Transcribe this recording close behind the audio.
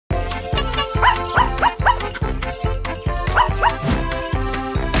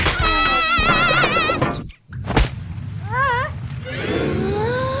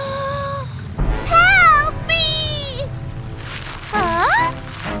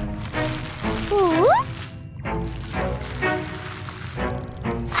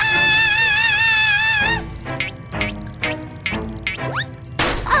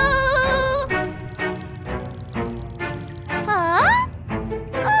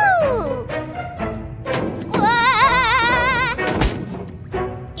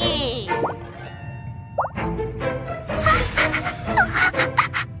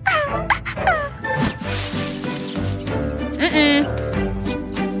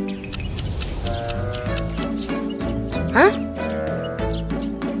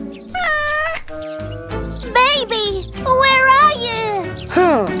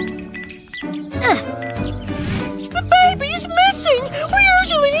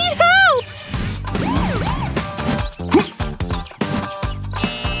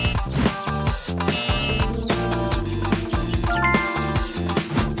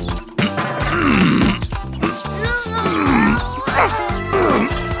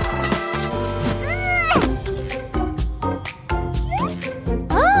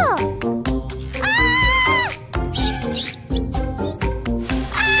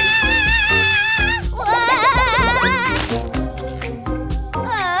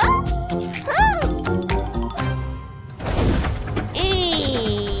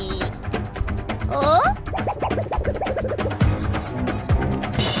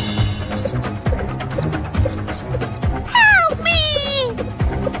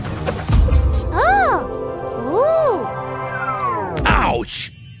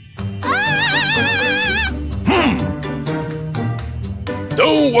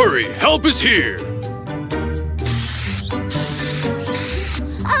Help is here!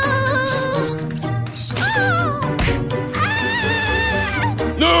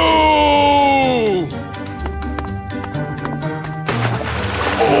 No!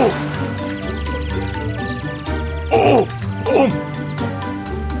 Oh! Oh! Oh!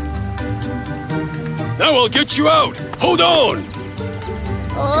 Now I'll get you out! Hold on!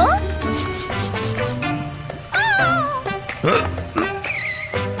 Oh?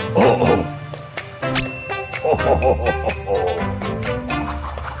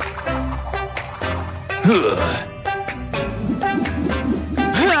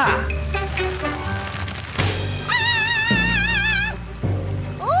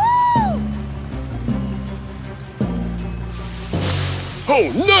 Oh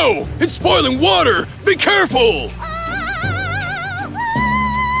no! It's boiling water! Be careful!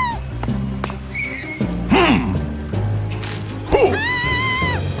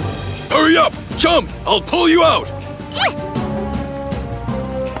 Hurry up! Jump! I'll pull you out!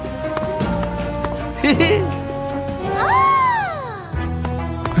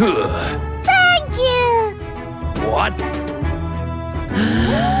 Thank you! What?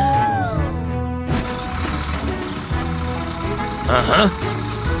 Uh-huh.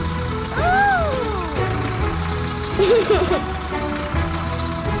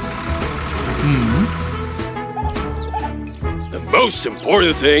 The most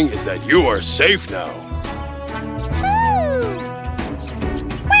important thing is that you are safe now.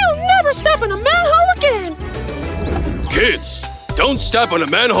 We'll never step in a manhole again! Kids, don't step on the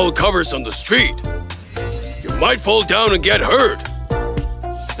manhole covers on the street. You might fall down and get hurt.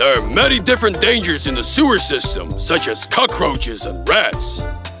 There are many different dangers in the sewer system, such as cockroaches and rats.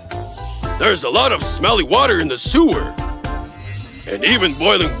 There's a lot of smelly water in the sewer. And even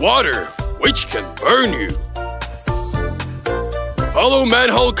boiling water, which can burn you. Follow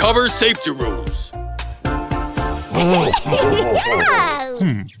manhole cover safety rules.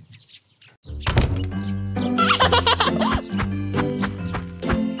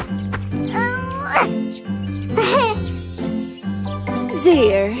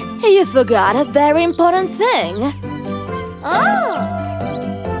 Dear, you forgot a very important thing. Oh!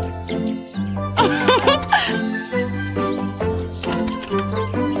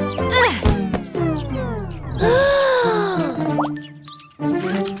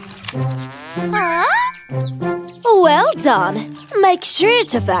 Huh? Well done. Make sure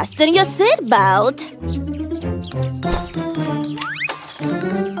to fasten your seatbelt.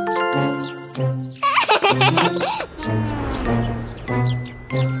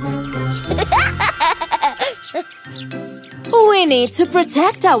 We need to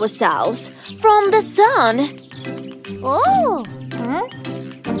protect ourselves from the sun. Oh! Huh?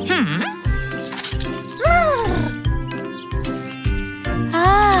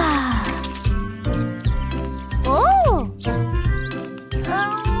 Ah. Oh!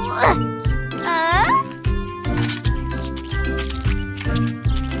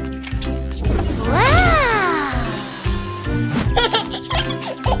 Wow!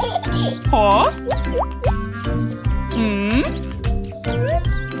 Huh? Hmm?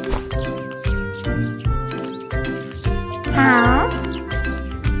 Huh?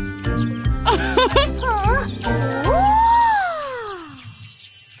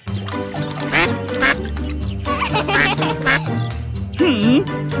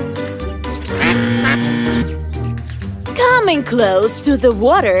 Coming close to the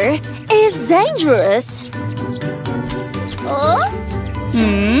water is dangerous. Oh?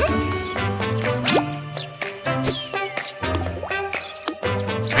 Hmm?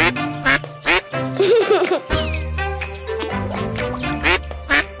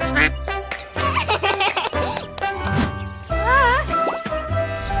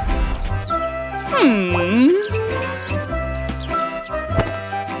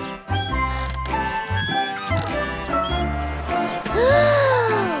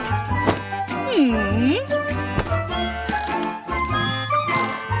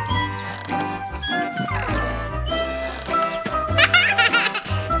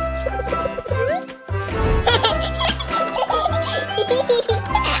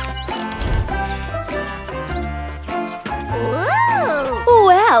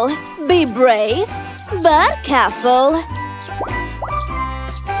 Well, be brave, but careful.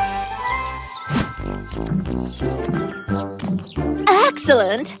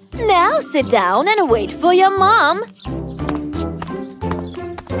 Excellent! Now sit down and wait for your mom.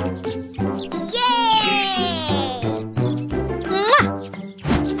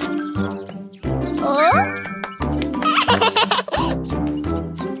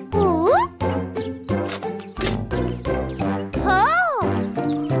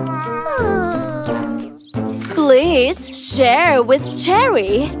 share with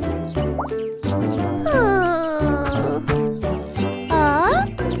Cherry.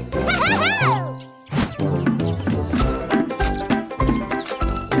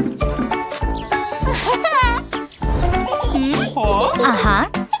 Uh-huh.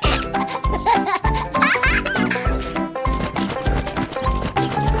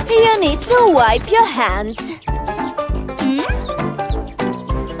 You need to wipe your hands.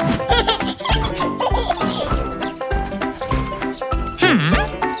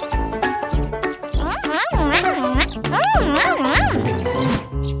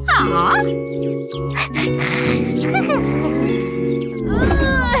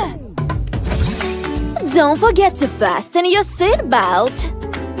 Don't forget to fasten your seatbelt.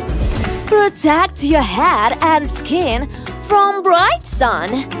 Protect your head and skin from bright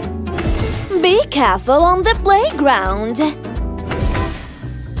sun. Be careful on the playground.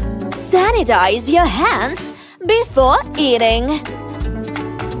 Sanitize your hands before eating.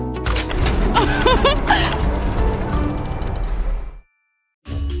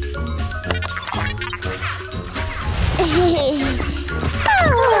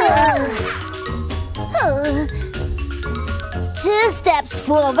 Two steps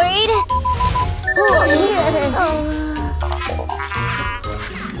forward.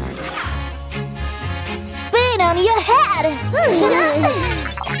 Spin on your head.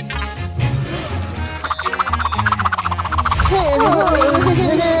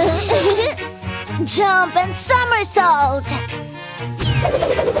 Jump and somersault.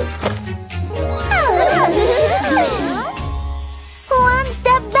 One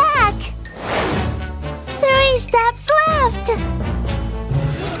step back. 3 steps left.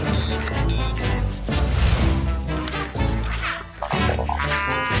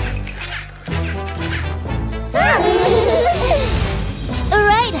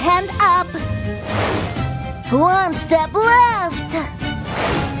 Right hand up. 1 step left.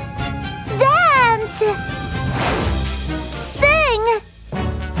 Dance. Sing.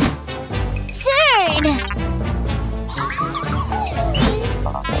 Turn.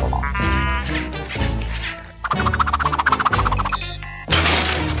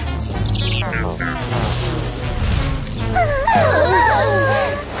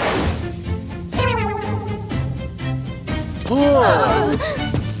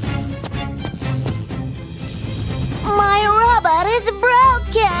 My robot is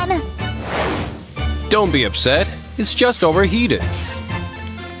broken. Don't be upset. It's just overheated.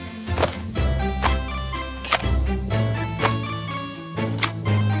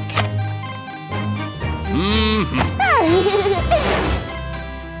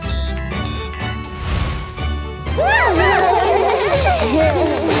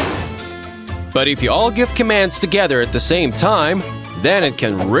 But if you all give commands together at the same time, then it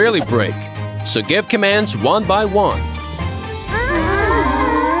can really break. So give commands one by one.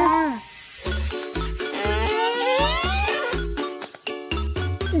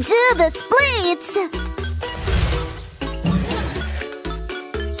 Do the splits.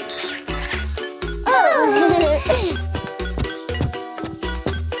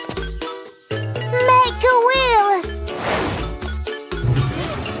 Make a wheel.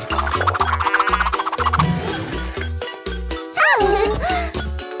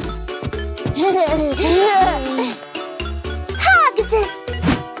 Hugs.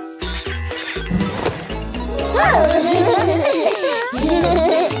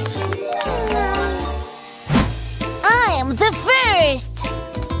 I am the first.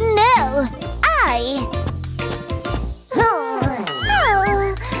 No, I.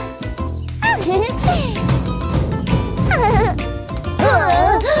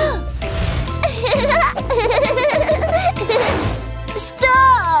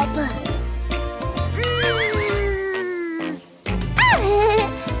 Stop.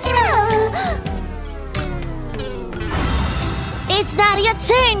 It's not your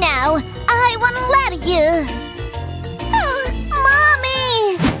turn now. I won't let you.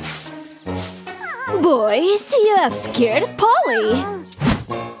 Mommy! Boys, you have scared Polly.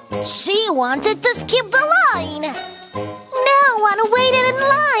 She wanted to skip the line. No one waited in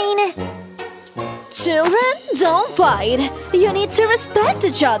line. Children, don't fight. You need to respect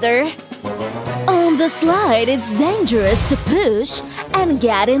each other. On the slide, it's dangerous to push and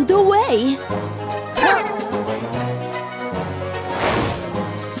get in the way.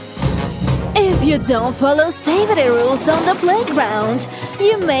 If you don't follow safety rules on the playground,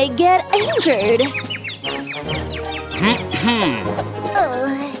 you may get injured.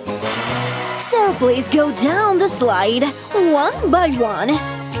 So please go down the slide one by one.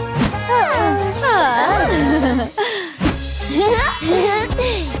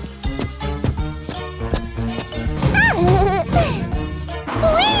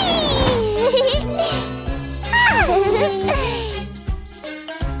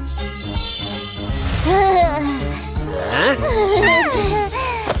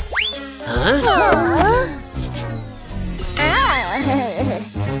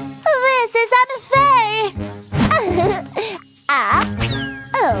 This is unfair.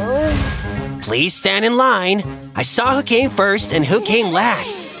 Please stand in line. I saw who came first and who came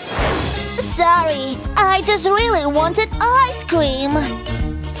last. Sorry, I just really wanted ice cream.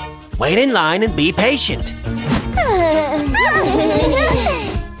 Wait in line and be patient.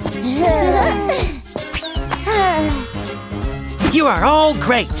 You are all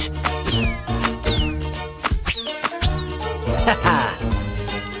great.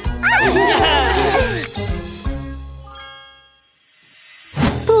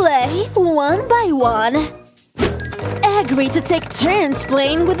 Play one by one. Agree to take turns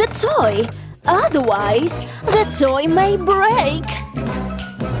playing with the toy. Otherwise, the toy may break.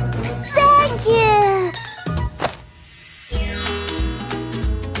 Thank you.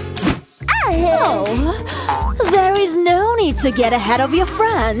 Oh, there is no need to get ahead of your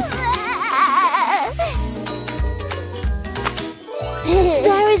friends.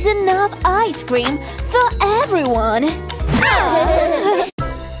 There is enough ice cream for everyone.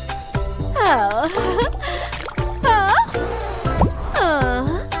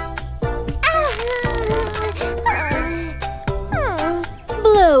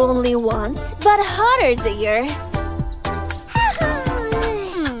 Blow only once, but harder, dear.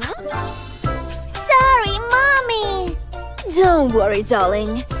 Sorry, Mommy. Don't worry,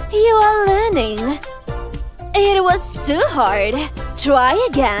 darling. You are learning. It was too hard. Try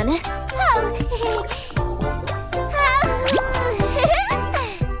again.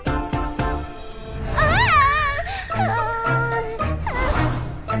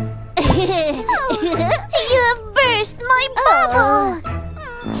 You have burst my bubble.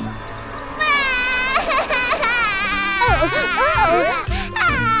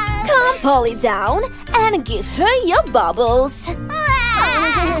 Calm Polly down and give her your bubbles.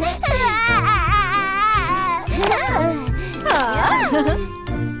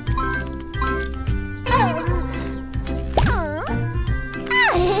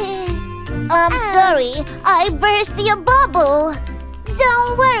 I'm sorry, I burst your bubble.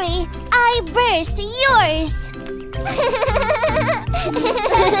 Don't worry, I burst yours.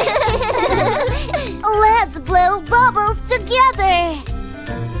 Let's blow bubbles together.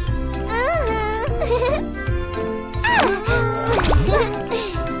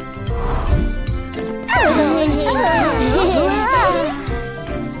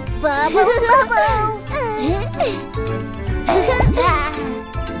 Bubbles, bubbles.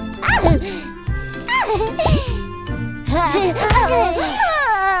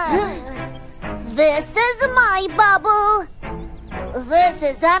 This is my bubble. This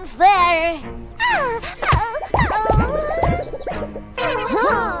is unfair.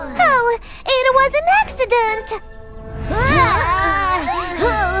 Oh, it was an accident.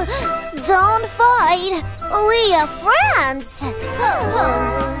 Don't fight. We are friends.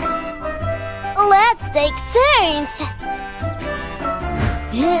 Let's take turns.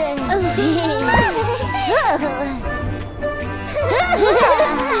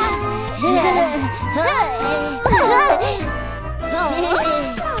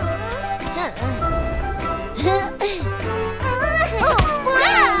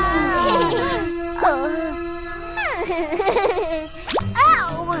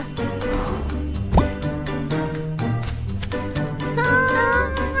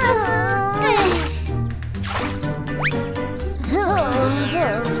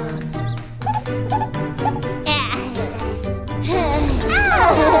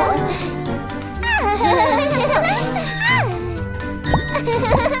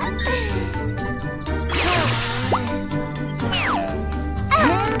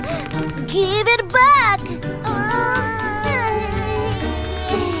 Give it back!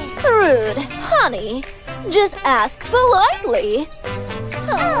 Rude, honey. Just ask politely.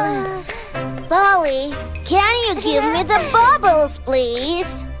 Polly, can you give me the bubbles,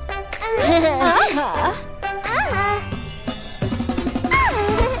 please?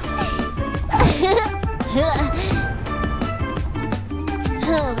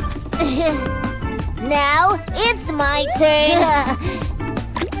 Now it's my turn.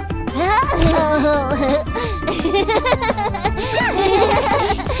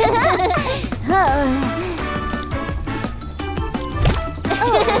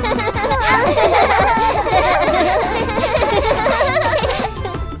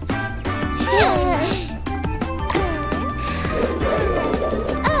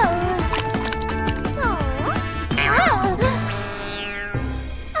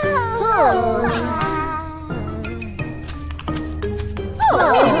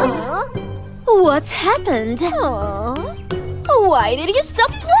 What's happened? Why did you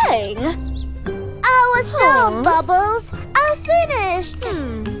stop playing? Our soap bubbles are finished.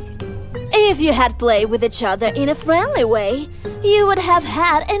 If you had played with each other in a friendly way, you would have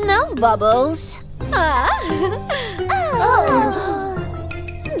had enough bubbles.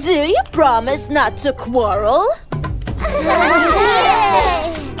 Do you promise not to quarrel?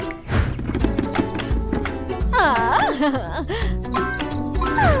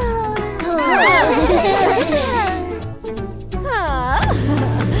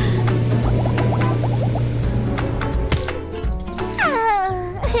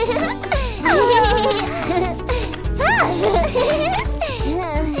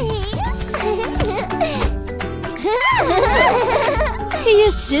 You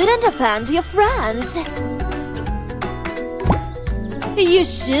shouldn't offend your friends. You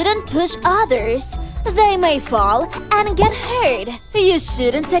shouldn't push others. They may fall and get hurt. You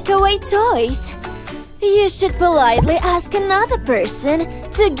shouldn't take away toys. You should politely ask another person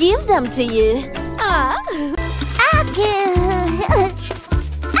to give them to you.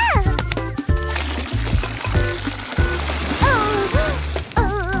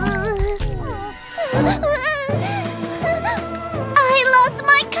 I lost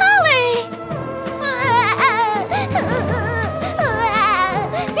my color.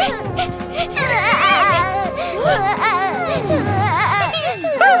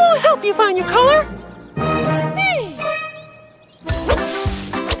 I will help you find your color.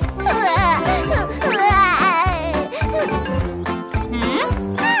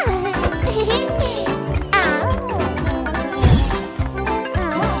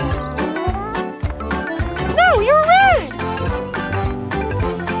 No, you're red.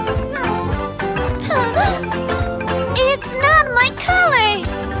 It's not my color.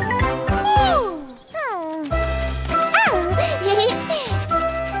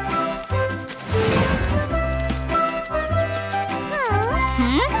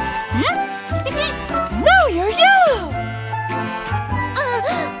 No, you're yellow.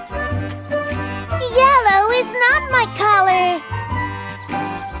 Yellow is not my color.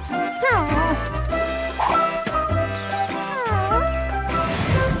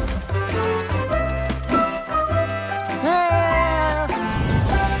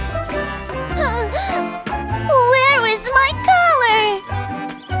 Where is my color?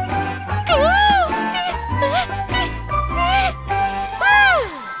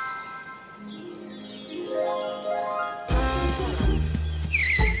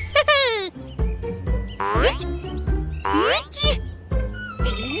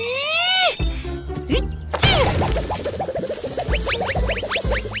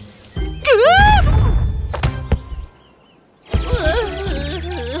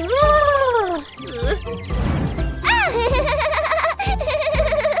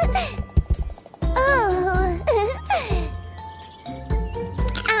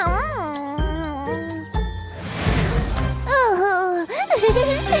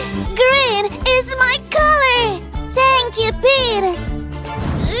 Green is my color! Thank you, Pete!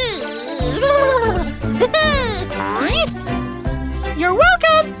 You're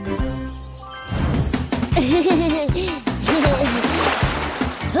welcome.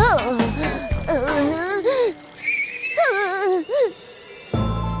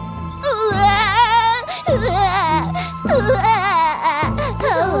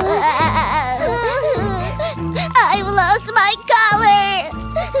 I've lost my color!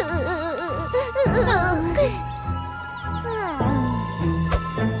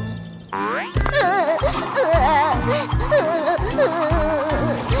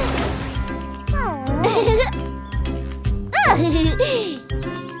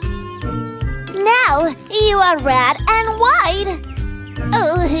 Now you are red and white.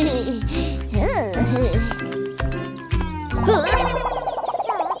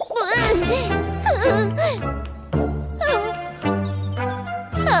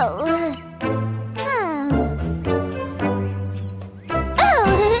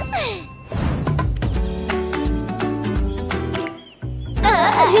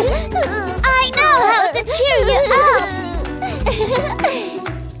 I know how to cheer you up.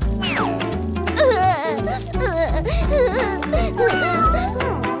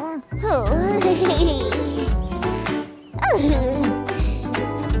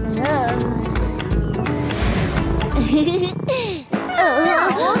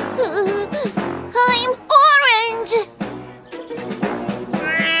 I'm orange.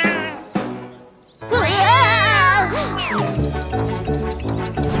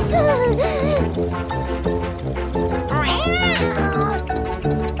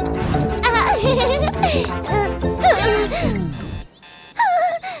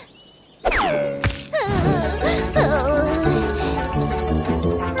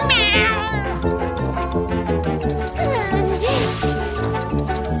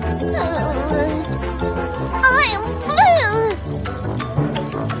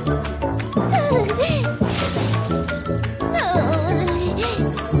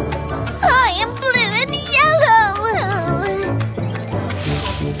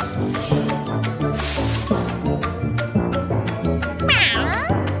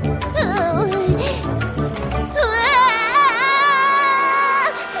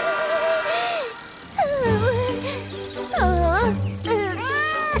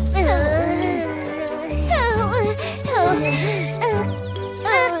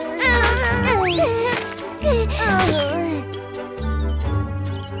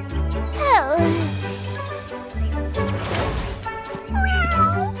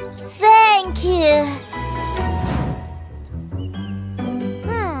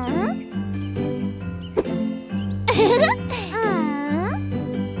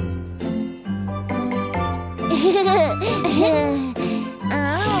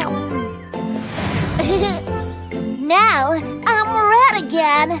 Now I'm red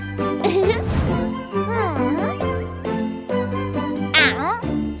again.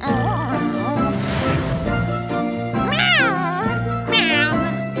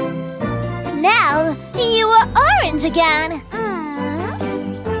 Now you are orange again.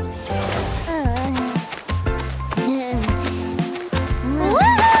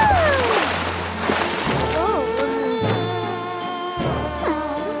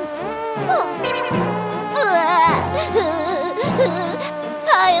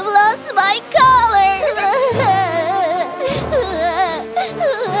 I've lost my color.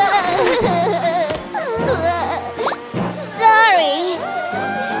 Sorry.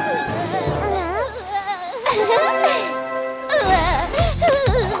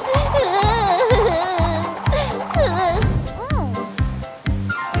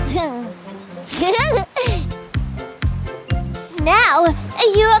 Now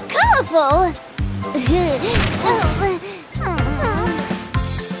you are colorful.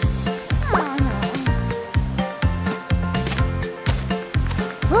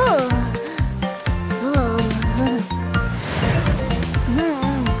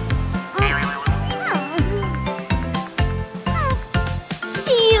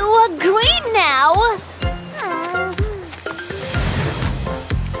 You are green now.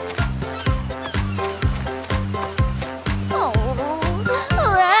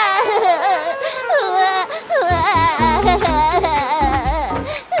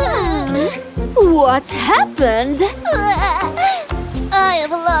 What's happened? I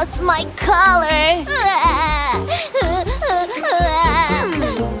have lost my color.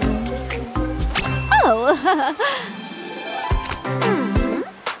 Oh.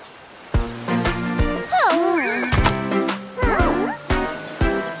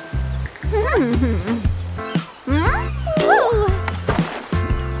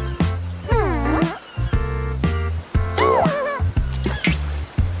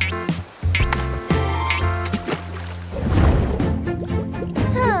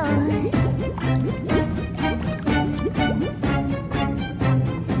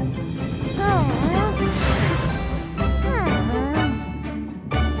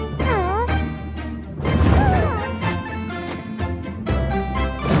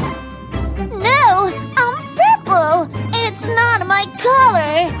 No, I'm purple. It's not my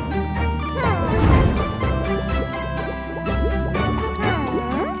color.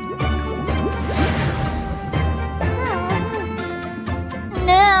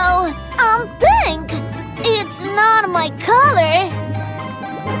 No, I'm pink. It's not my color.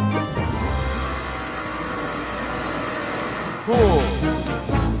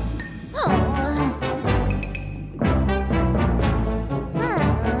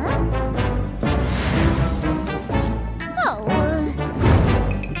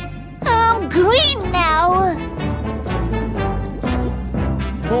 I'm green now.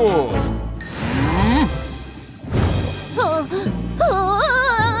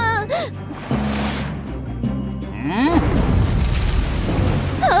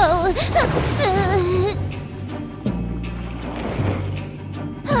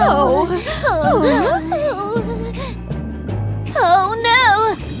 Oh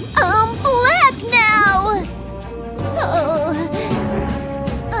no! I'm black now!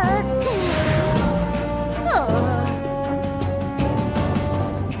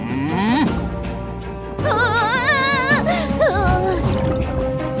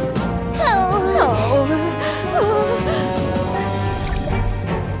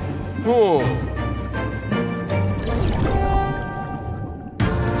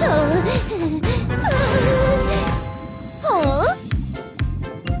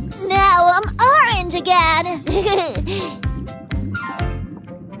 Now I'm orange again.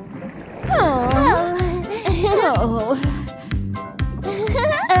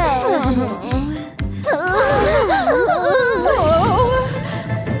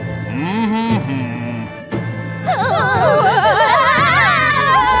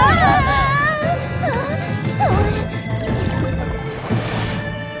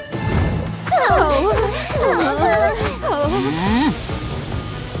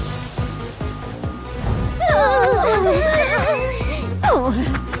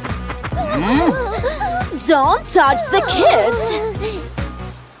 Don't touch the kids!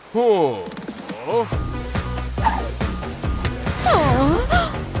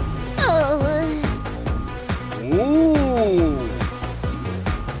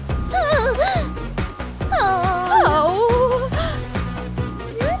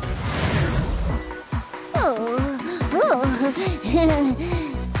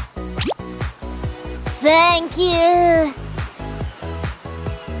 you.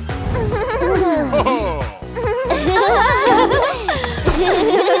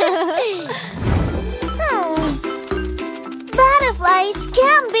 Butterflies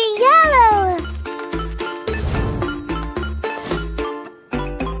can be yellow.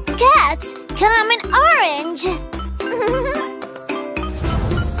 Cats come in orange.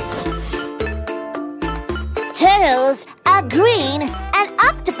 Turtles are green and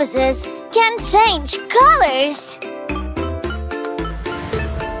octopuses can change colors.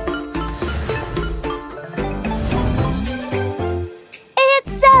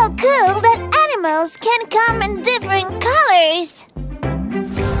 It's so cool that animals can come in different colors.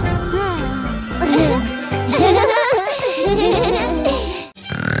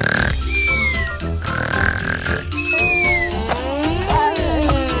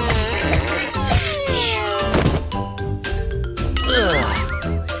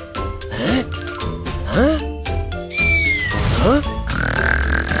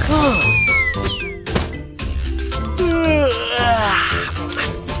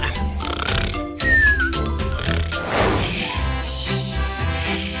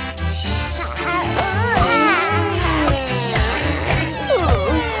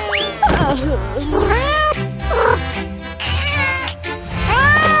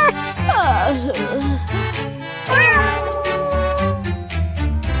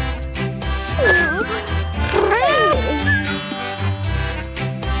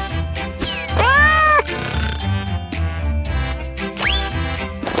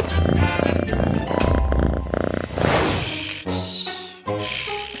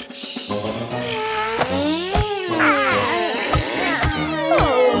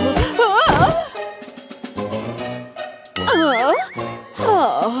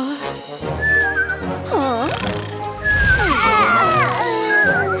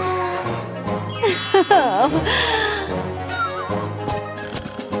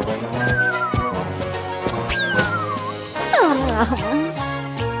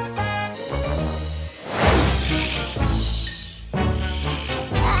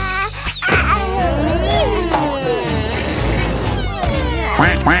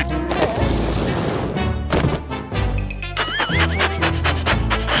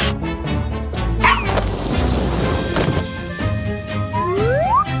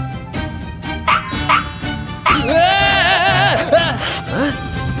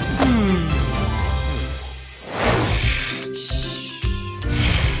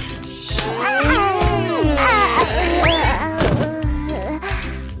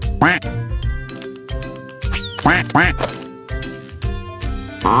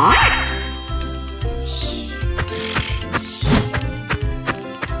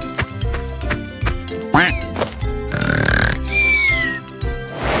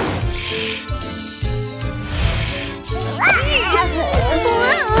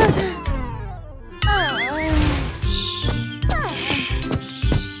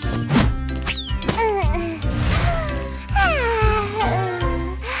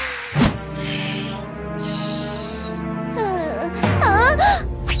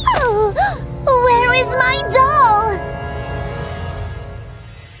 Where is my doll?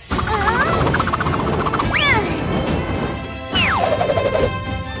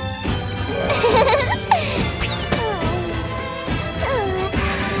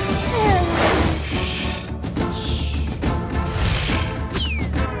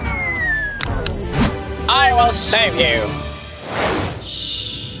 I will save you.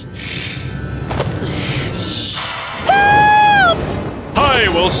 I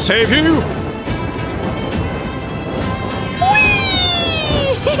will save you.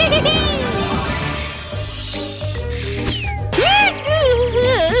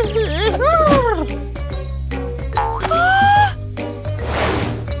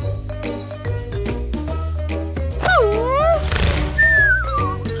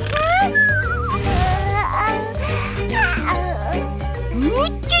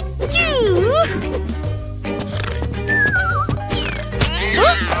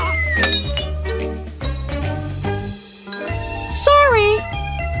 Sorry.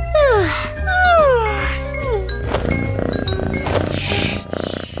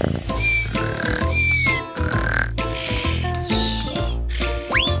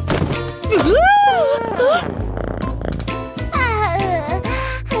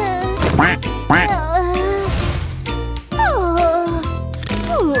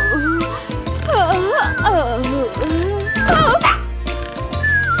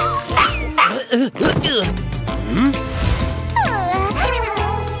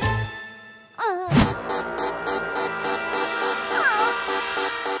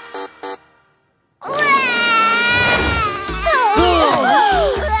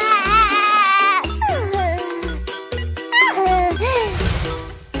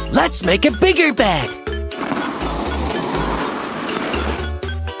 Let's make a bigger bed.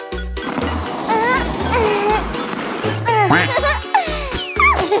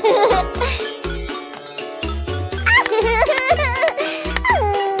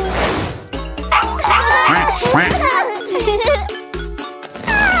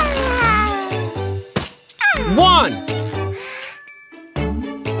 One.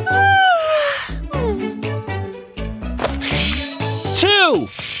 Two.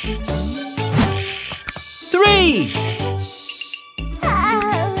 Three.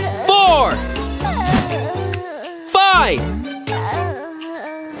 4. 5.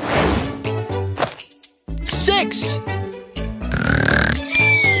 6.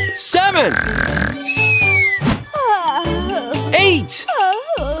 7. 8.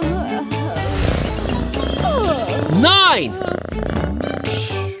 9.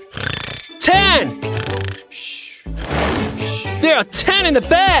 10. There are 10 in the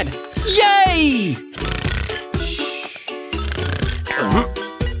bed! Yay!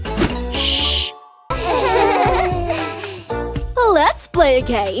 Shh! Let's play a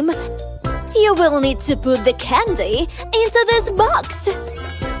game. You will need to put the candy into this box.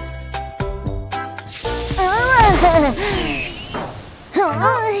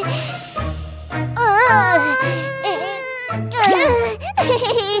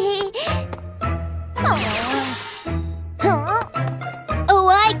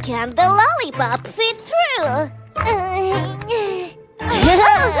 Why can't the lollipop fit through?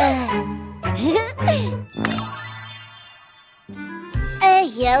 A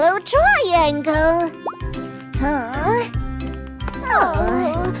yellow triangle.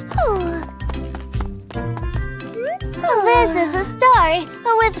 This is a star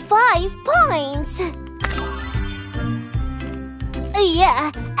with 5 points.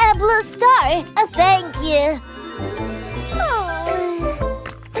 Yeah, a blue star. Thank you.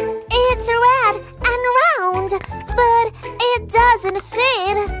 It's red and round, but it doesn't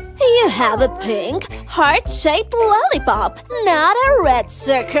fit. You have a pink, heart-shaped lollipop, not a red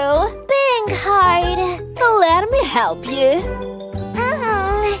circle. Pink heart. Let me help you.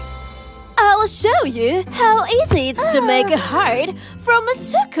 I'll show you how easy it's to make a heart from a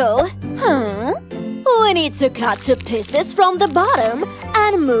circle. We need to cut 2 pieces from the bottom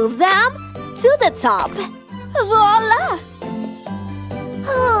and move them to the top. Voila!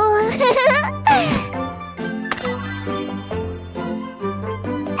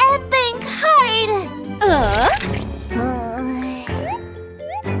 A pink heart.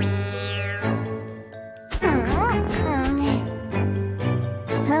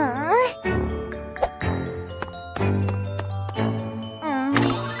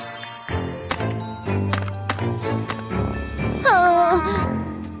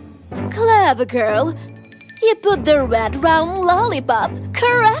 Clever girl. You put the red round lollipop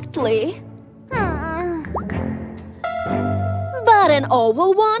correctly. But an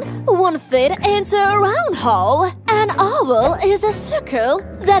oval one won't fit into a round hole. An oval is a circle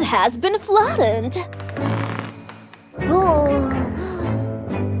that has been flattened. An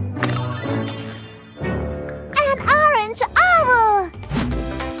orange oval.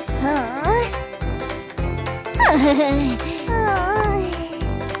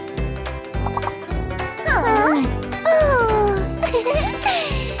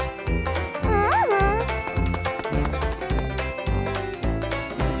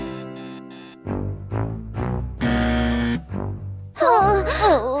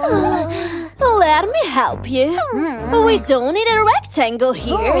 Let me help you. We don't need a rectangle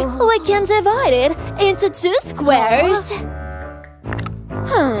here. We can divide it into 2 squares.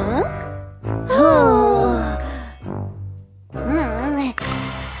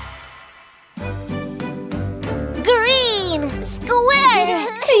 Green square.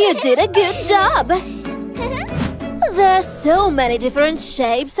 You did a good job. There are so many different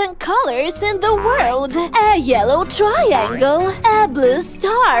shapes and colors in the world. A yellow triangle, a blue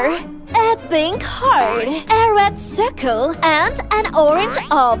star, a pink heart, a red circle, and an orange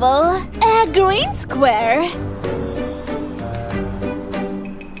oval, a green square.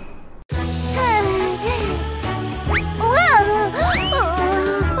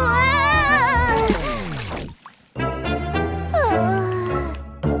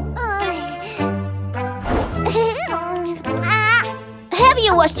 Have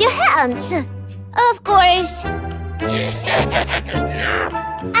you washed your hands? Of course.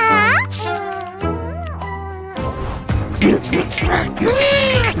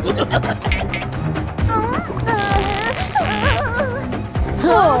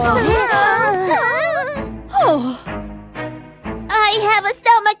 I have a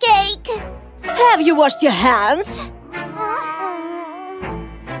stomachache. Have you washed your hands?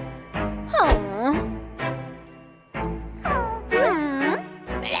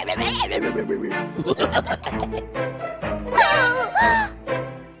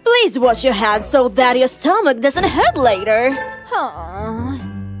 Please wash your hands so that your stomach doesn't hurt later.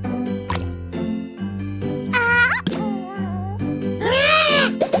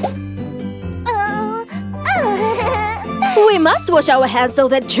 We must wash our hands so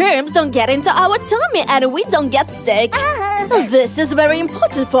that germs don't get into our tummy and we don't get sick. This is very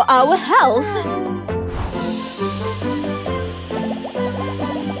important for our health.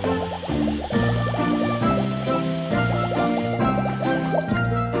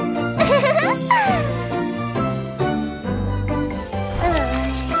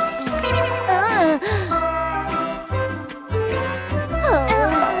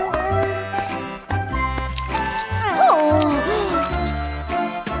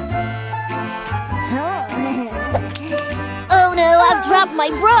 Oh no, I've dropped my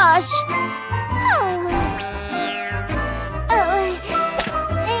brush.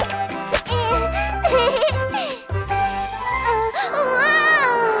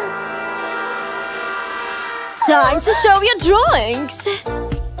 Time to show your drawings.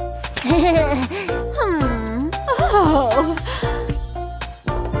 Oh.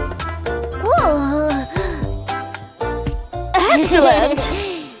 Excellent.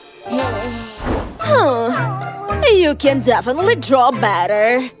 You can definitely draw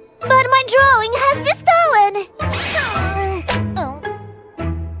better. But my drawing has been stolen.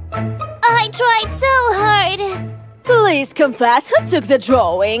 I tried so hard. Please confess who took the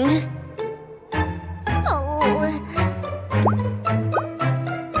drawing.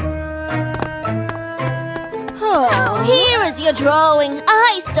 Here is your drawing.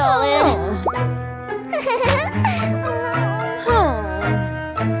 I stole it.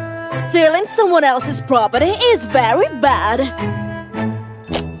 Stealing someone else's property is very bad.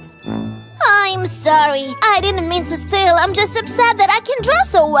 I'm sorry. I didn't mean to steal. I'm just upset that I can draw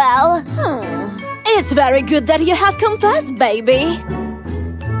so well. It's very good that you have confessed, baby.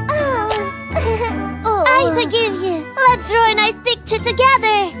 I forgive you. Let's draw a nice picture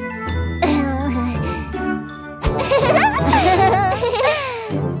together.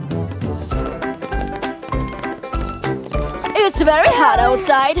 It's very hot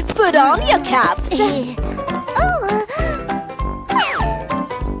outside. Put on your caps. I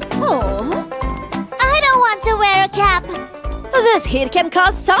don't want to wear a cap. This heat can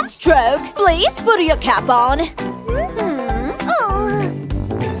cause sunstroke. Please put your cap on.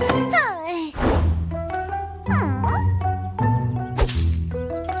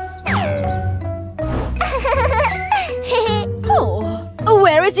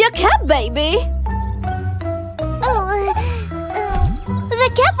 Where is your cap, baby? The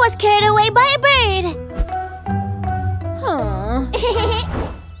cap was carried away by a bird.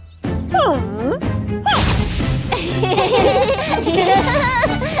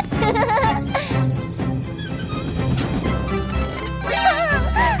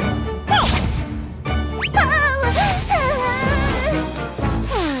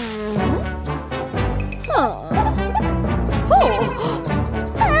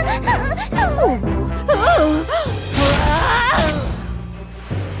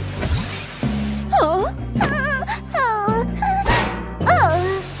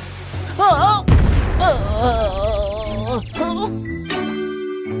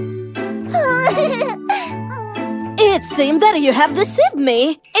 It seems that you have deceived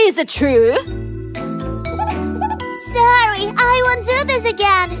me. Is it true? Sorry, I won't do this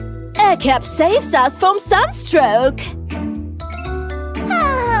again. A cap saves us from sunstroke.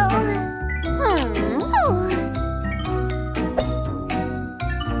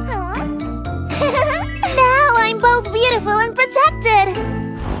 Now I'm both beautiful and protected.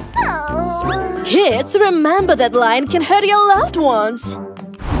 Kids, remember that lying can hurt your loved ones.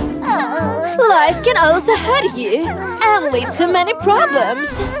 Lies can also hurt you and lead to many problems.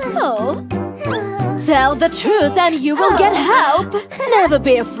 Tell the truth and you will get help. Never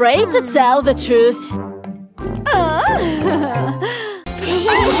be afraid to tell the truth.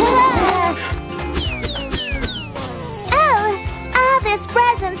 Are these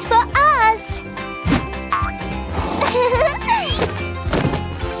presents for us?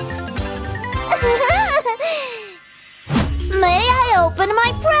 May I open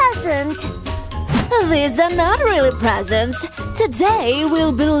my present? These are not really presents. Today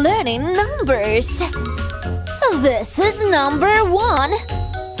we'll be learning numbers. This is number 1.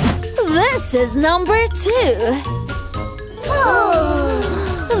 This is number 2.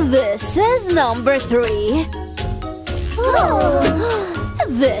 This is number 3.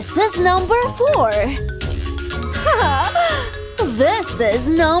 This is number 4. This is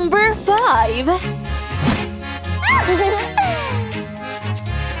number 5.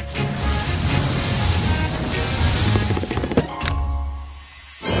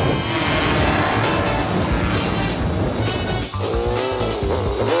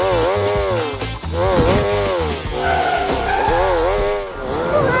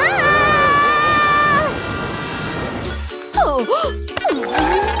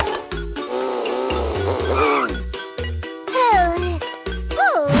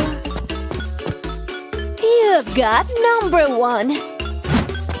 I've got number 1. Yay!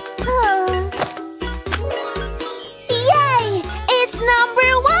 It's number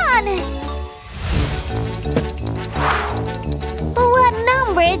 1! What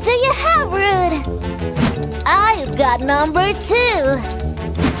number do you have, Rude? I've got number 2.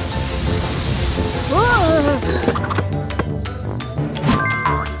 Ooh.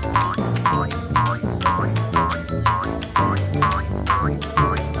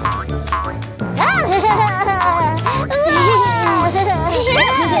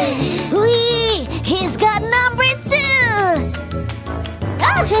 Whee! He's got number 2!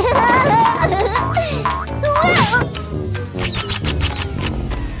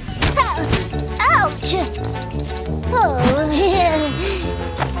 Ouch! Oh.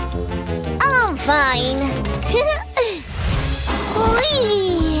 I'm fine.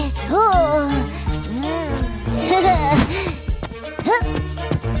 Whee! Oh.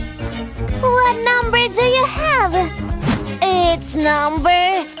 What number do you have? It's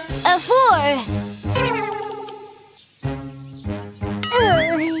number 4.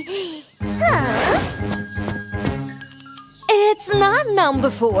 It's not number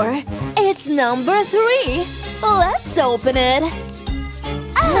 4. It's number 3. Let's open it.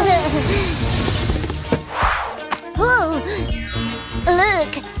 Oh,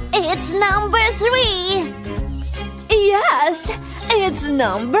 look, it's number 3. Yes, it's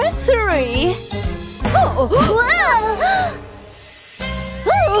number 3. Oh, Whoa.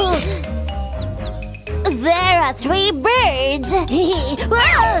 There are 3 birds.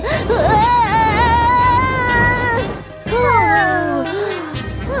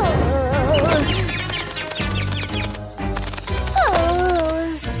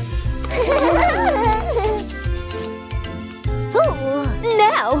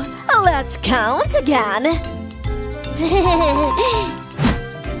 now let's count again.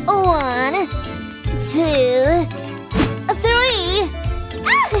 1, 2, 3.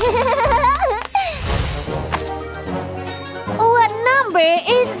 What number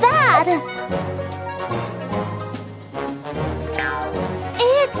is that?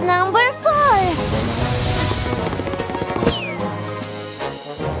 It's number 4.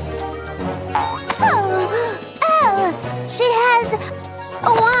 Oh, she has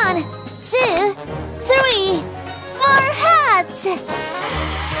 1, 2, 3, 4 hats.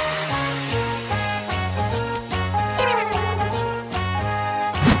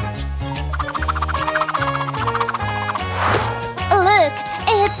 Look,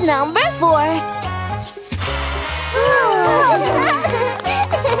 it's number 4.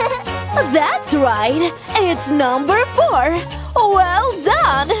 That's right. It's number 4. Well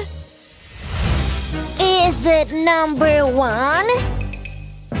done. Is it number 1?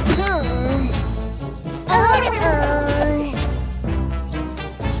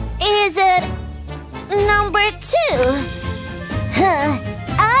 Is it number 2?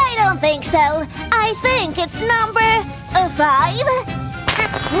 I don't think so. I think it's number 5.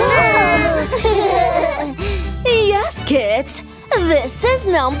 Yes, kids. This is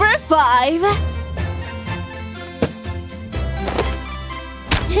number 5.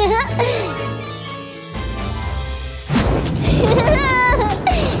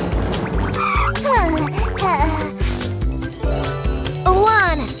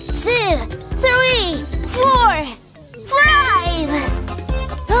 One, 2, 3, 4, 5.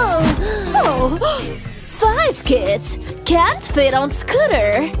 Oh, 5 kids can't fit on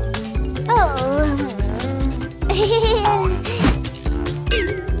scooter.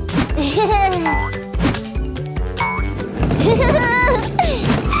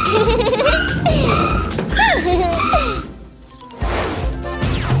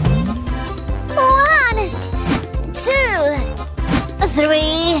 One, 2, 3,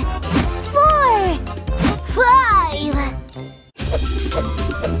 4, 5.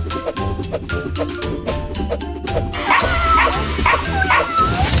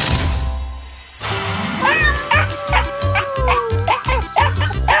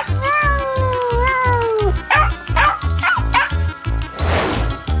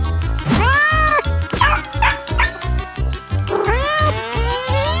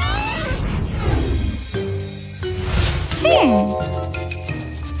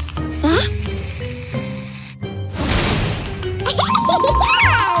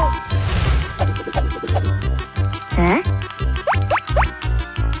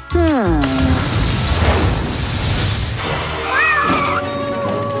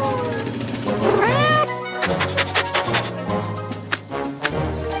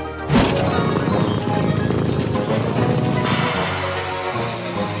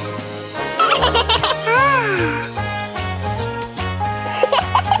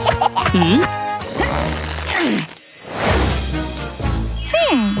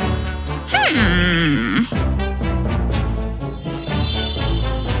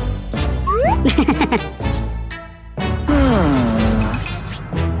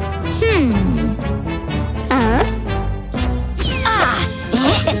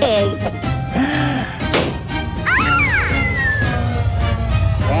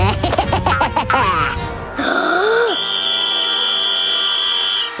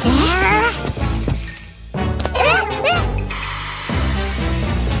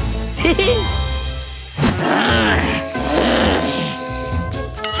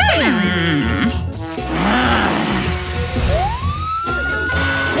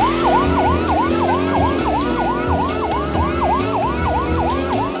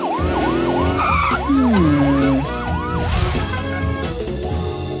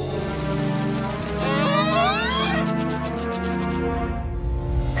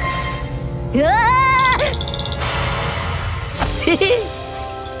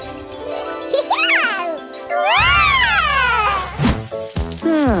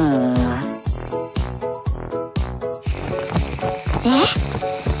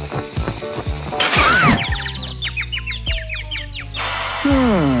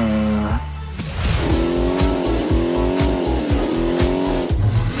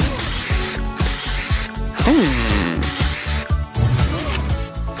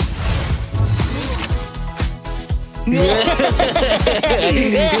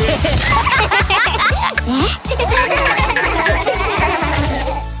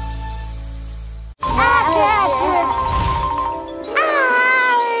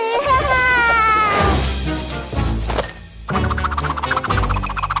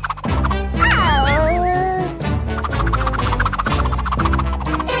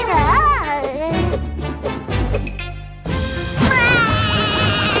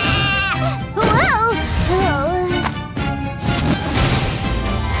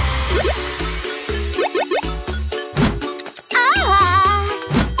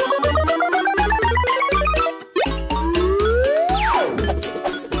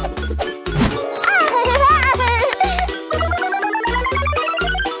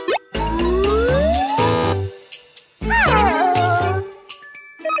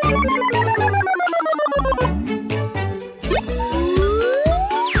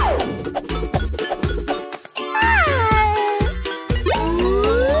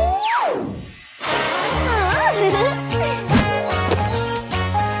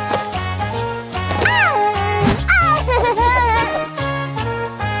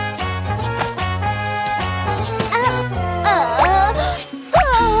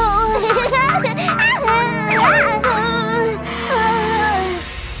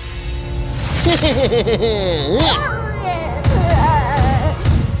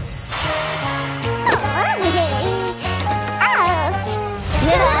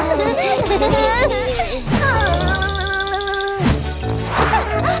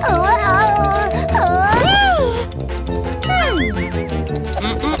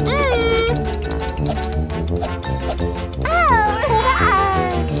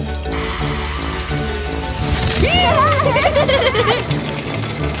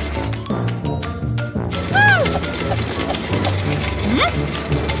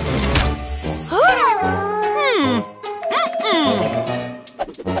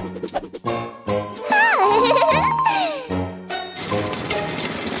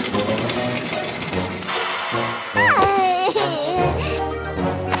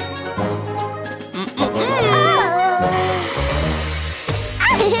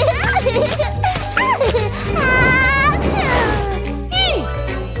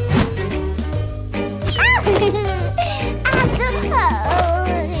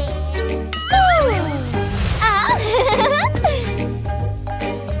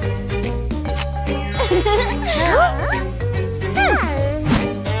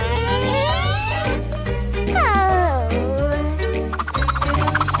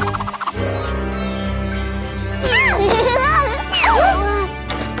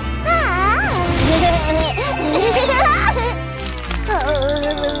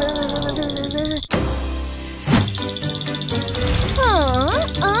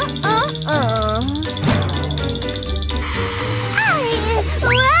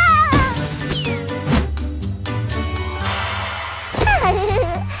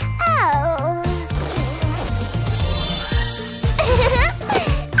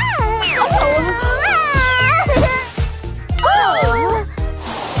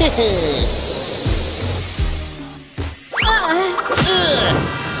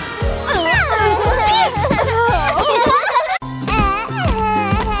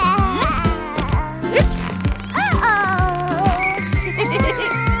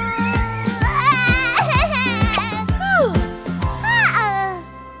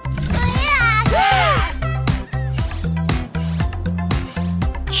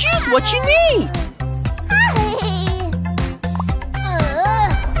 what you need.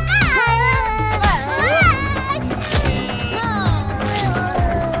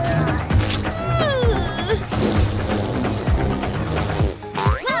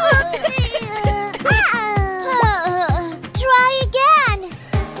 Try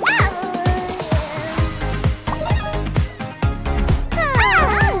again.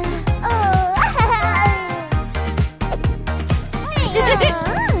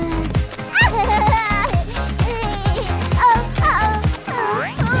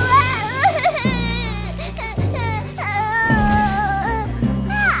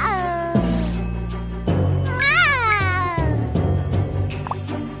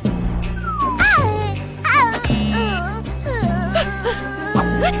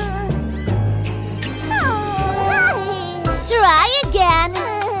 Try again.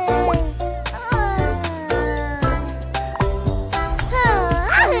 Wait!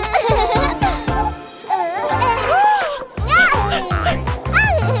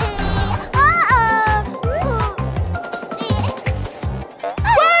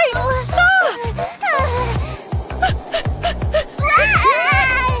 Stop!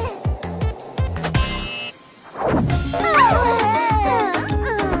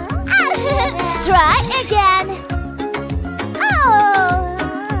 Try again.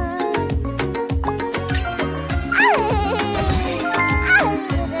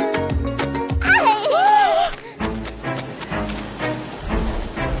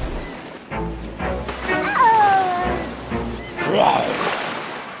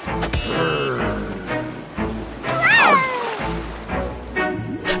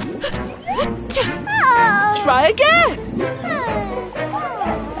 Try again.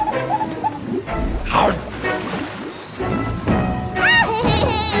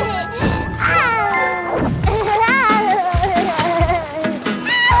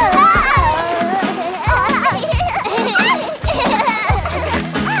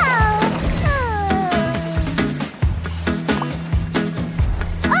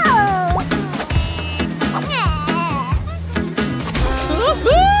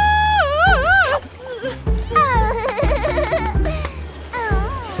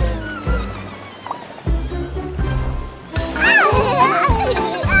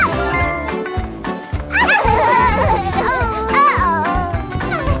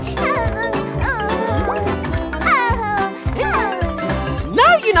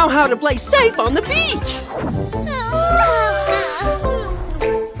 Now you know how to play safe on the beach.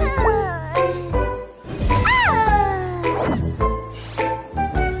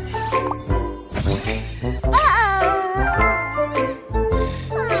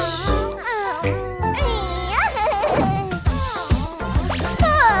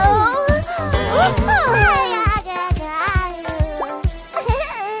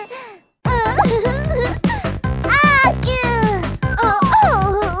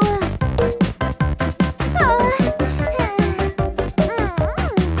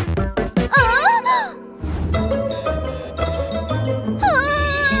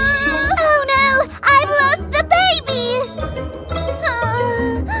 Oh no! I've lost the baby!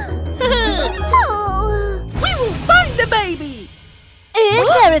 We will find the baby. Is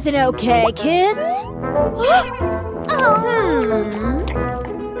everything okay, kids?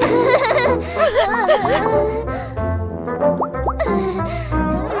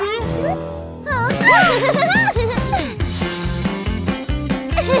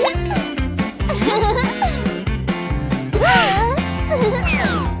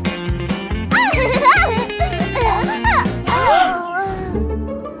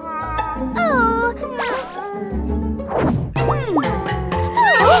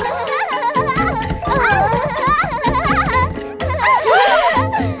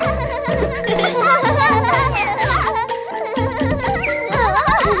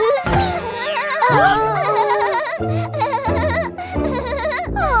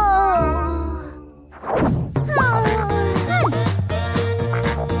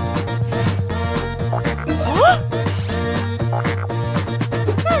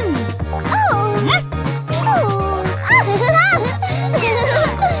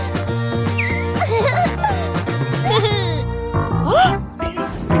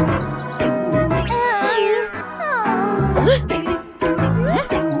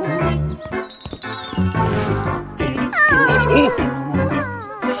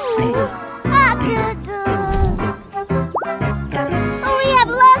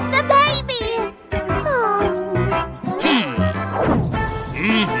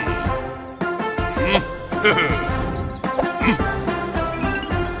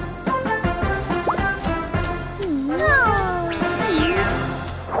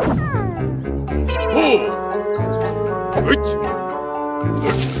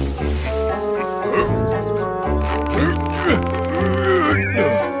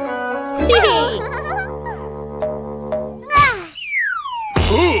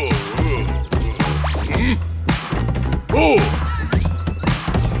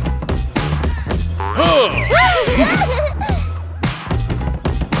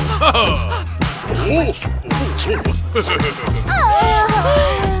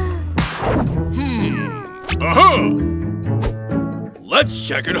 Let's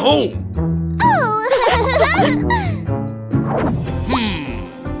check at home.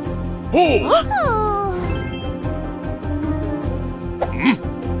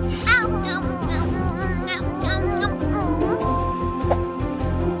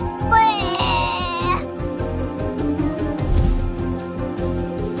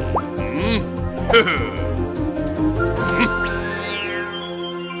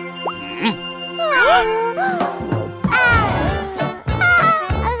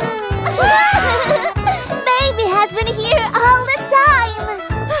 Baby has been here all the time.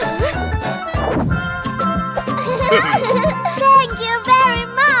 Thank you very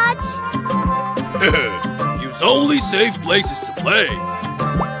much. Use only safe places to play.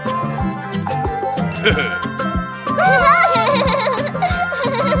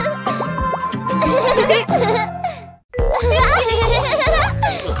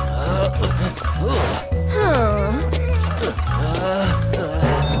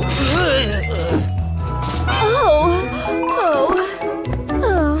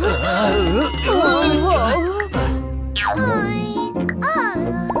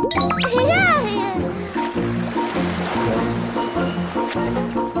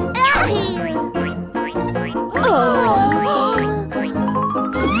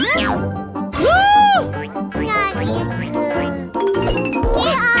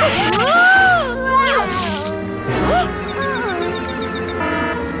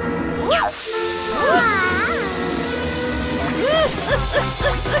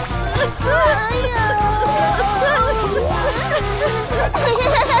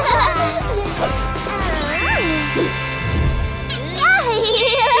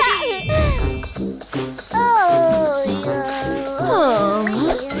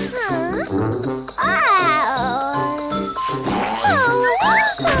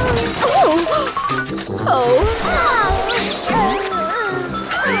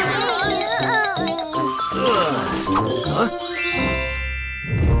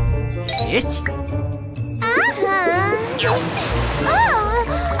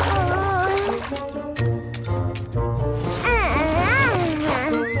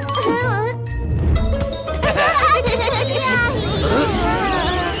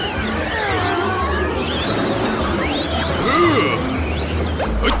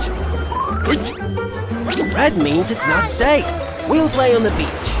 Red means it's not safe. We'll play on the beach.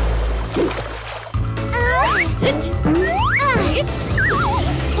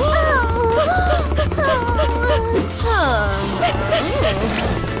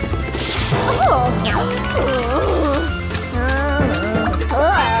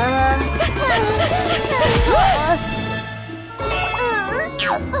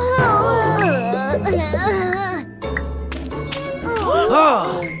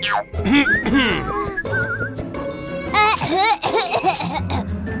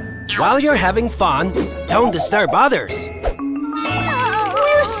 While you're having fun, don't disturb others.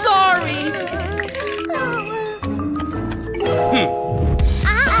 We're sorry.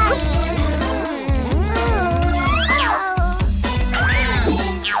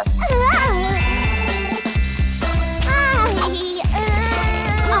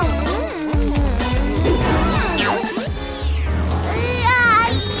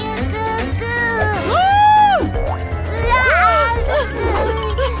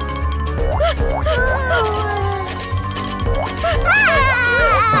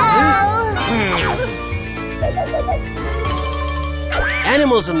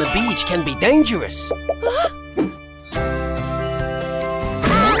 Animals on the beach can be dangerous.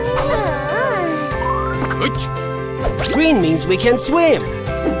 Green means we can swim.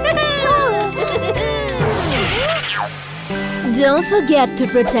 Don't forget to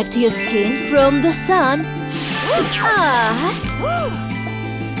protect your skin from the sun.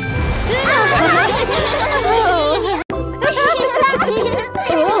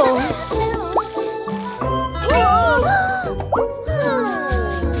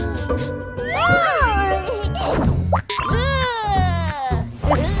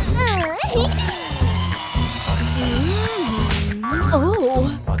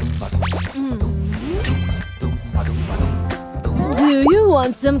 Do you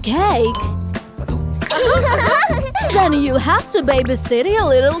want some cake? Then you have to babysit your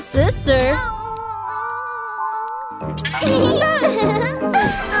little sister.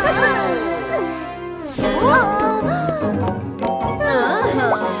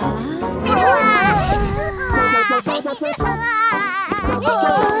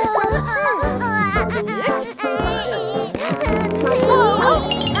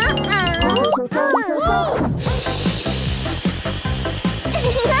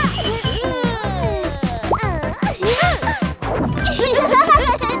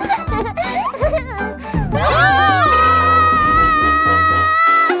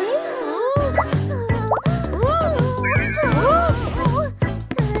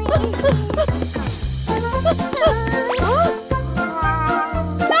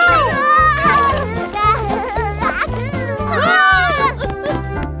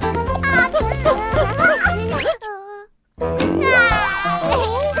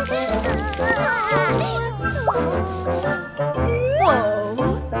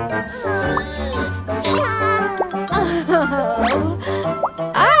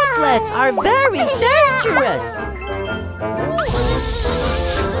 Outlets are very dangerous.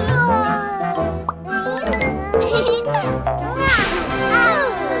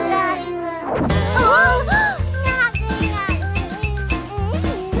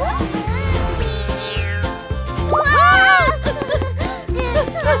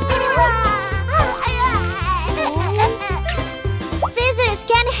 Scissors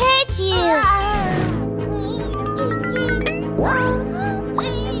can hurt you.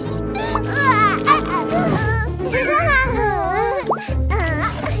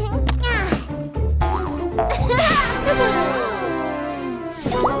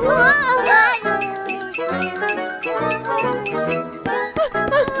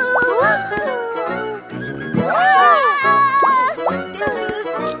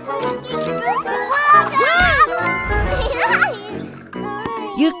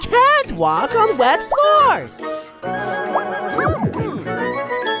 You can't walk on wet floors.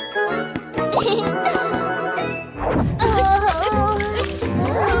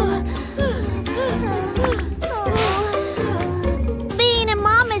 Being a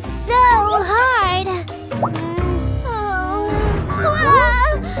mom is so hard.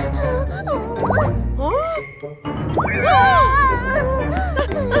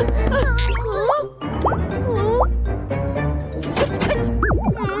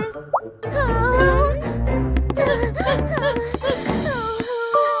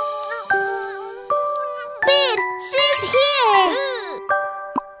 Bid, she's here.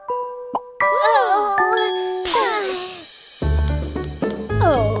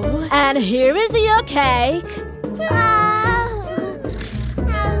 Oh, and here is your cake.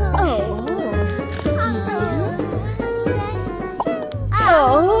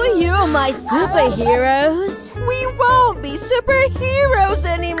 Oh, you're my superheroes. We won't be superheroes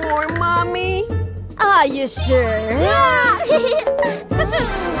anymore, Mommy. Are you sure?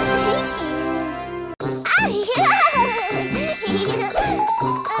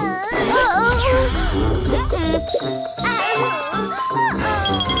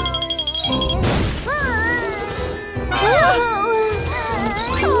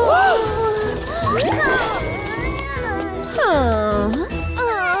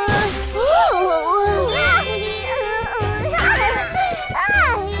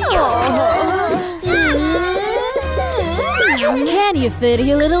 Can you feed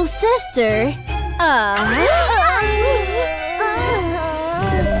your little sister?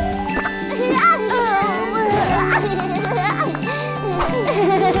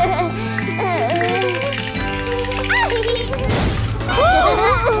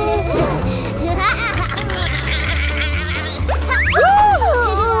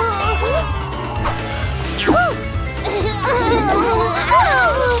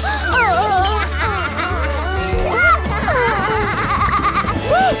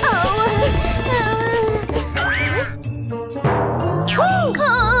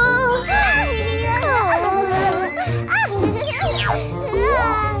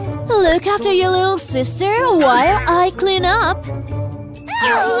 Look after your little sister while I clean up.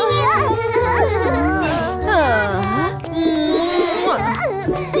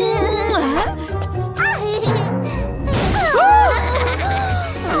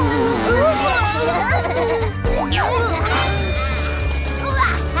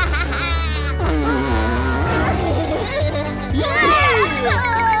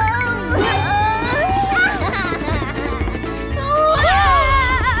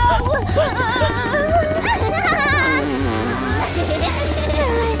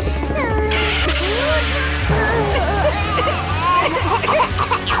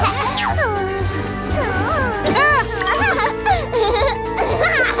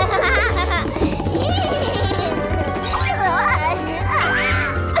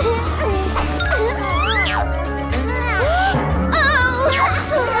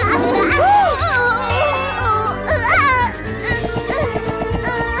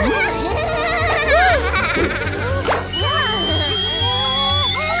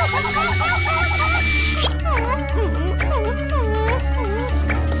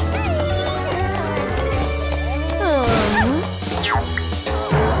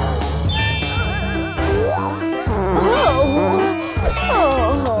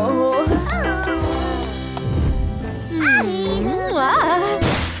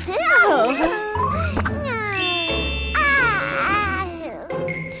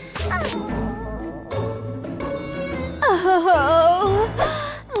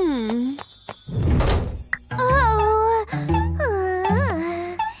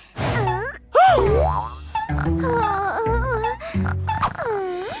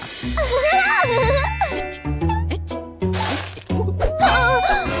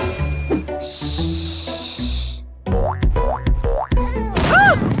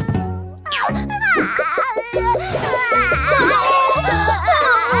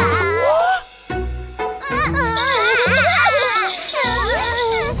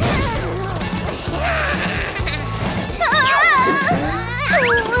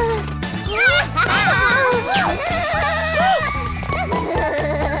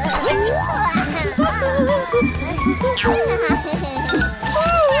 Penny,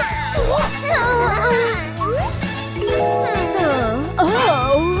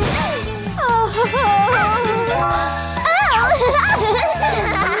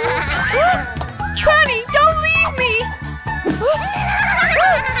 don't leave me!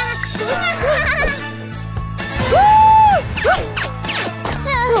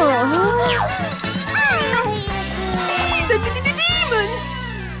 He's a demon!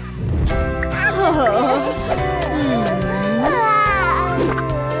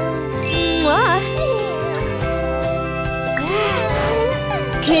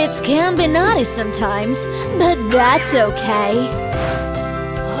 Kids can be naughty sometimes, but that's okay.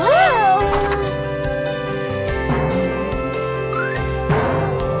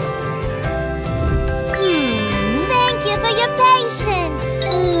 Thank you for your patience.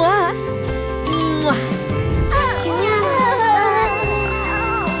 Mwah. Mwah.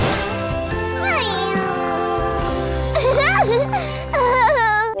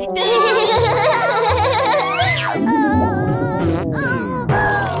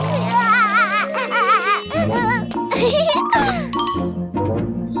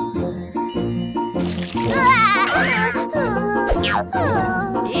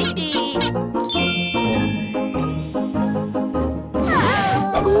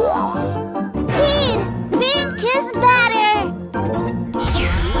 Pete, pink is better.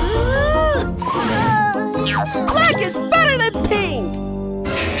 Black is better than pink!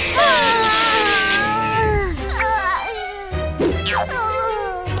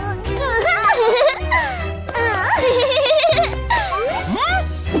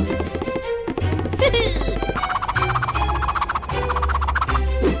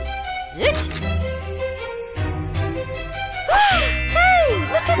 Hey,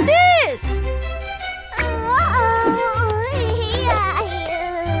 look at this!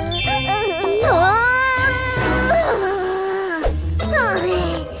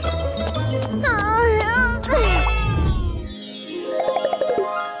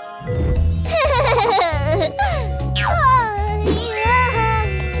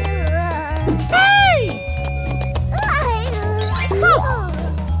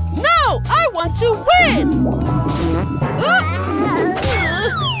 No, I want to win!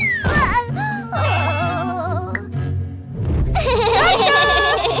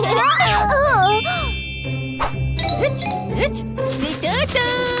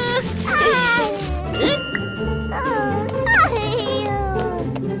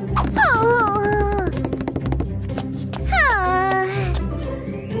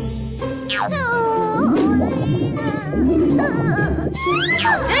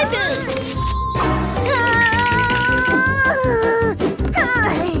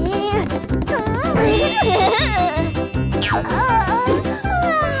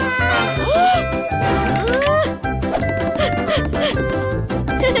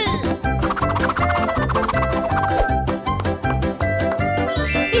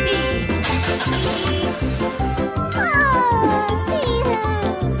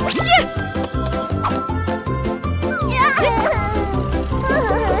 Yes!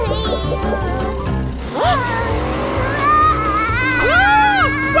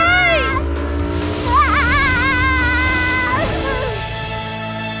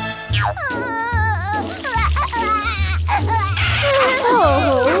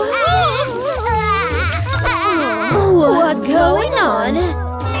 What's going on?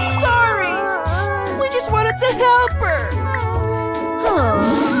 Sorry! We just wanted to help her!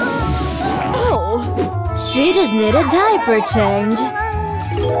 Oh, she just need a diaper change.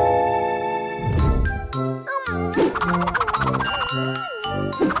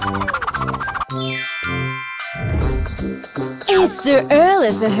 It's too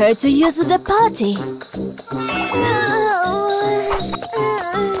early for her to use the potty.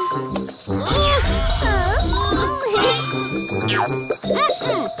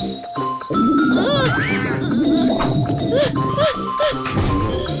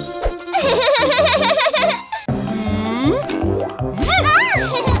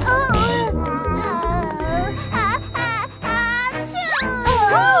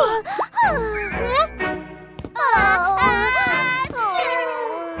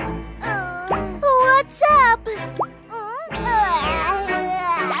 What's up?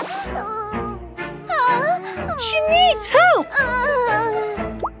 She needs help!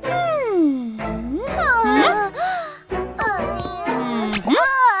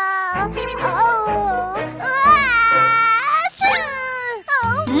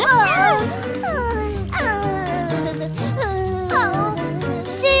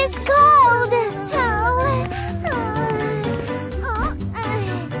 She's cold.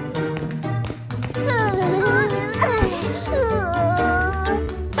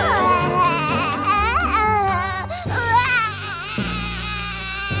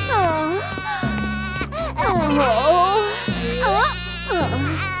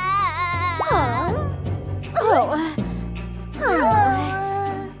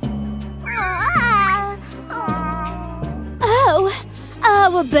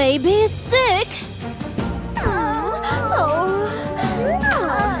 Our baby is sick.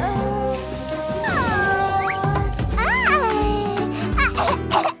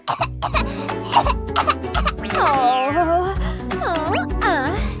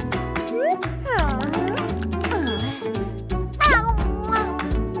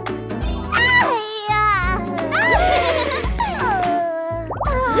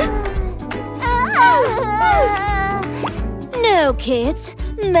 No, kids.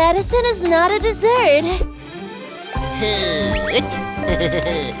 Medicine is not a dessert.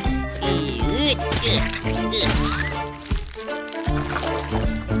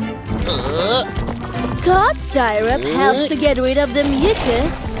 Cough syrup helps to get rid of the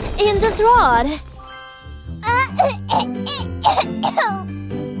mucus in the throat.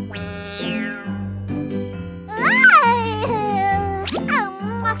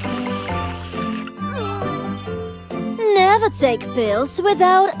 Never take pills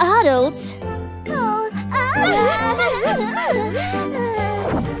without adults.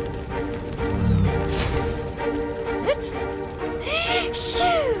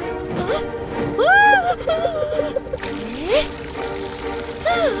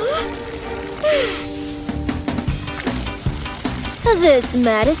 This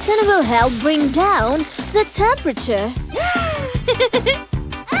medicine will help bring down the temperature.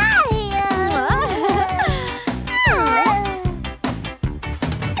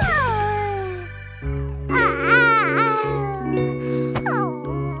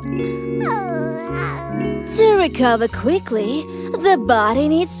 To recover quickly, the body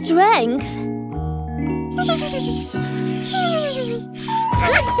needs strength.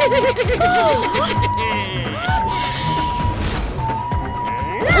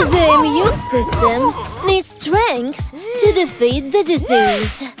 The immune system needs strength to defeat the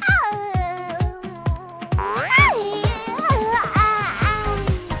disease.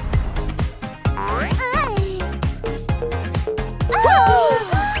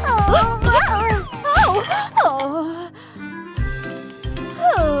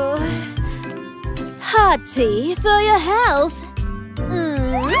 Hot tea for your health.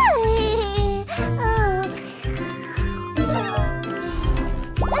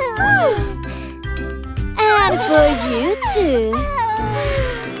 And for you too.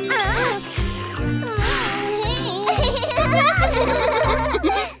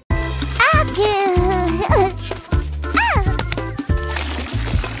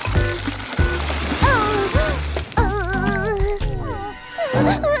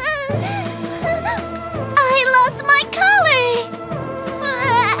 I lost my color!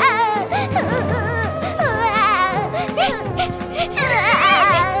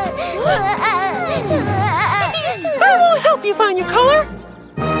 I will help you find your color.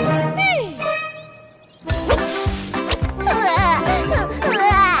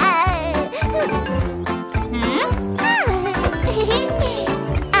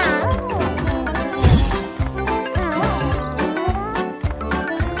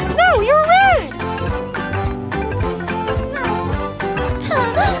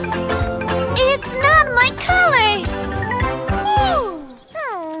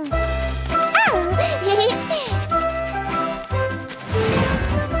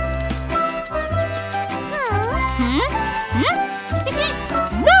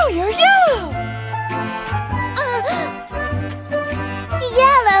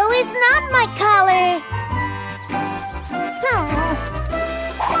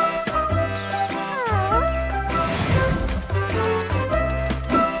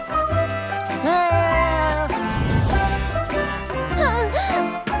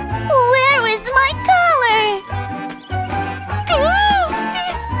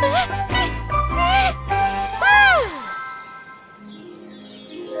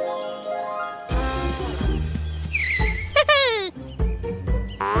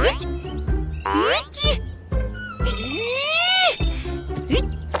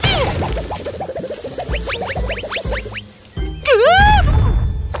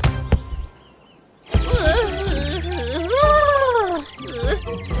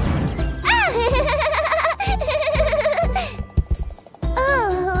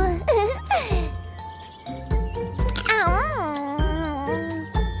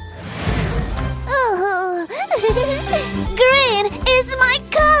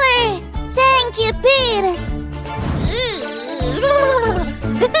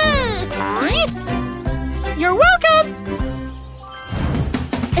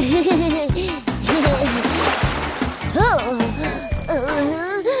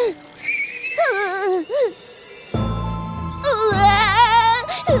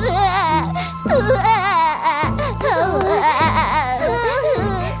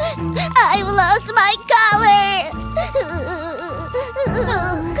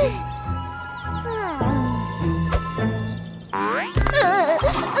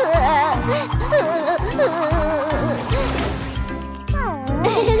 Now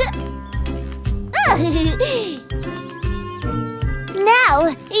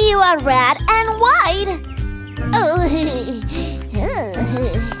you are red and white.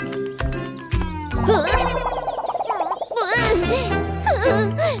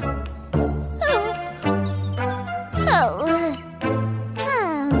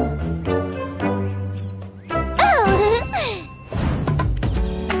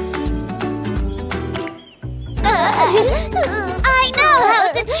 I know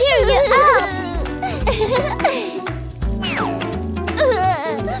how to cheer you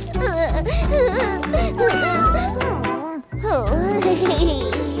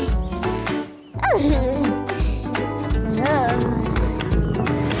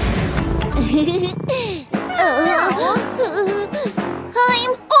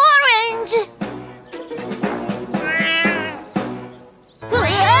I'm orange. I'm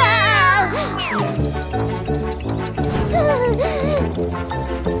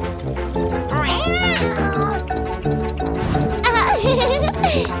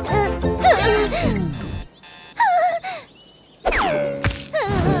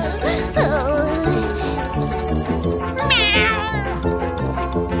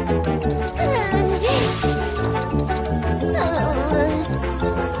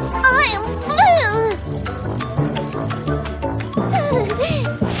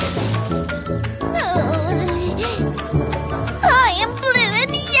I am blue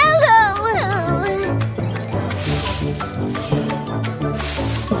and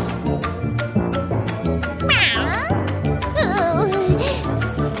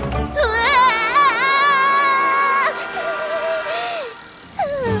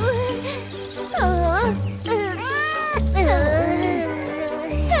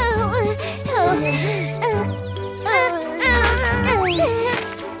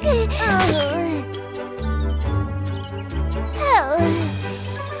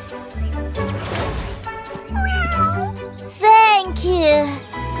Thank you.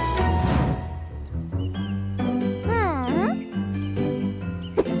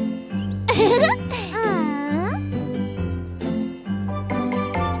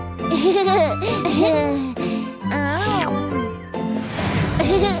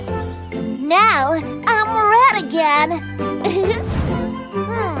 Now I'm red again.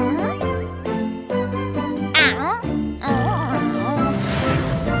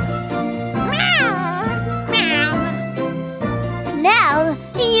 Now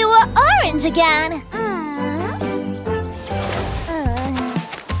you are orange again.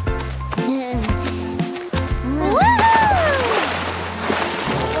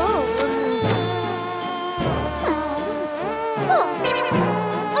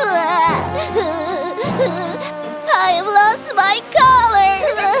 I've lost my color.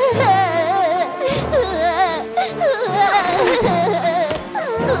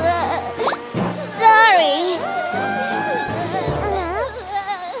 Sorry.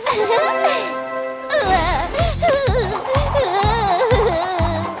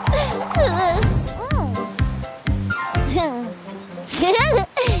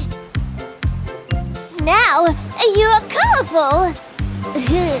 Now you are colorful.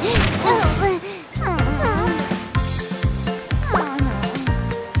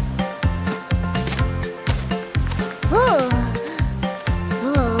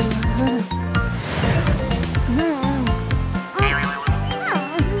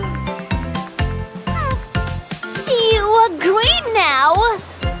 You are green now.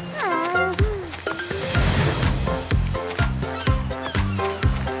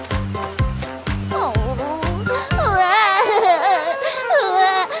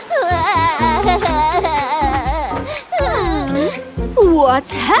 What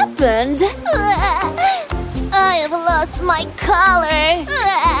happened? I have lost my color.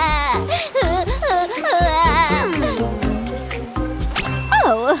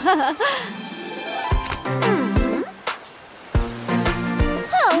 Oh.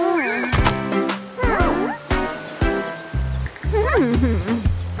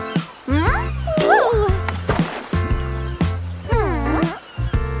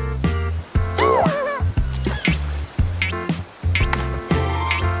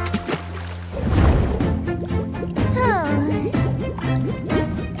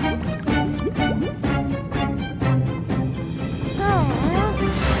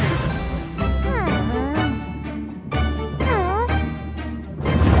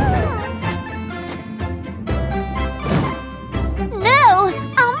 No,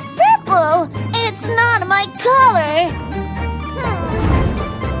 I'm purple. It's not my color.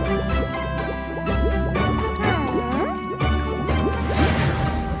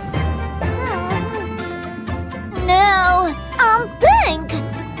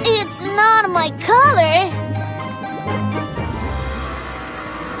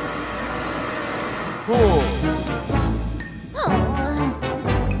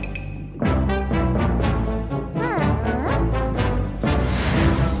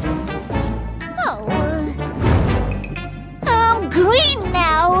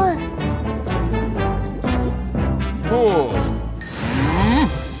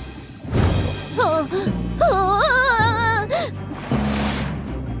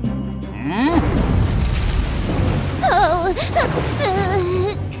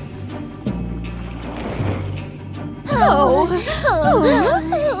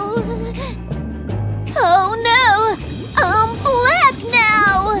 Oh no! I'm black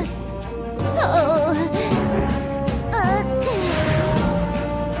now!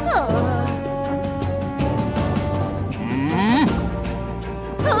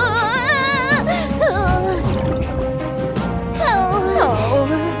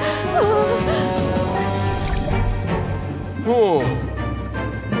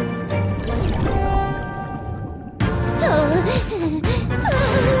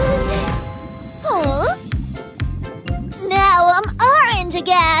 Now I'm orange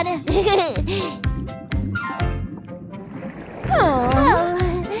again.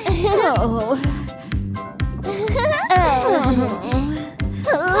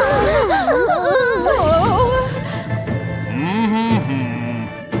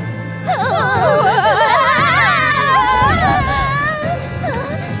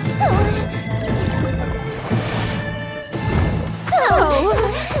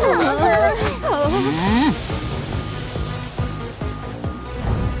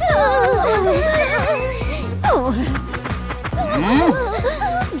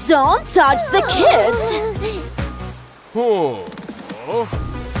 Don't touch the kids!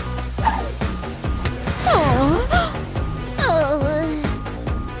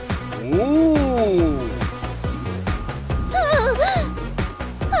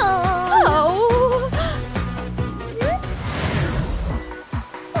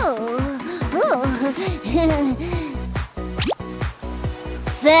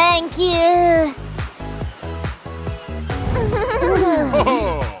 Thank you.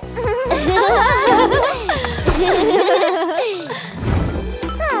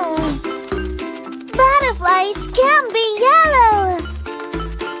 Butterflies can be yellow.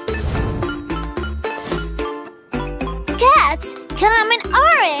 Cats come in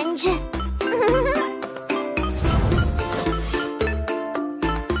orange.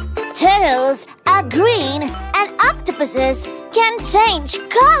 Turtles are green and octopuses can change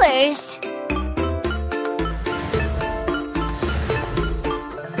colors.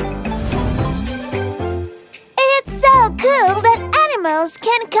 It's so cool that animals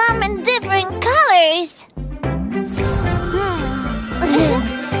can come in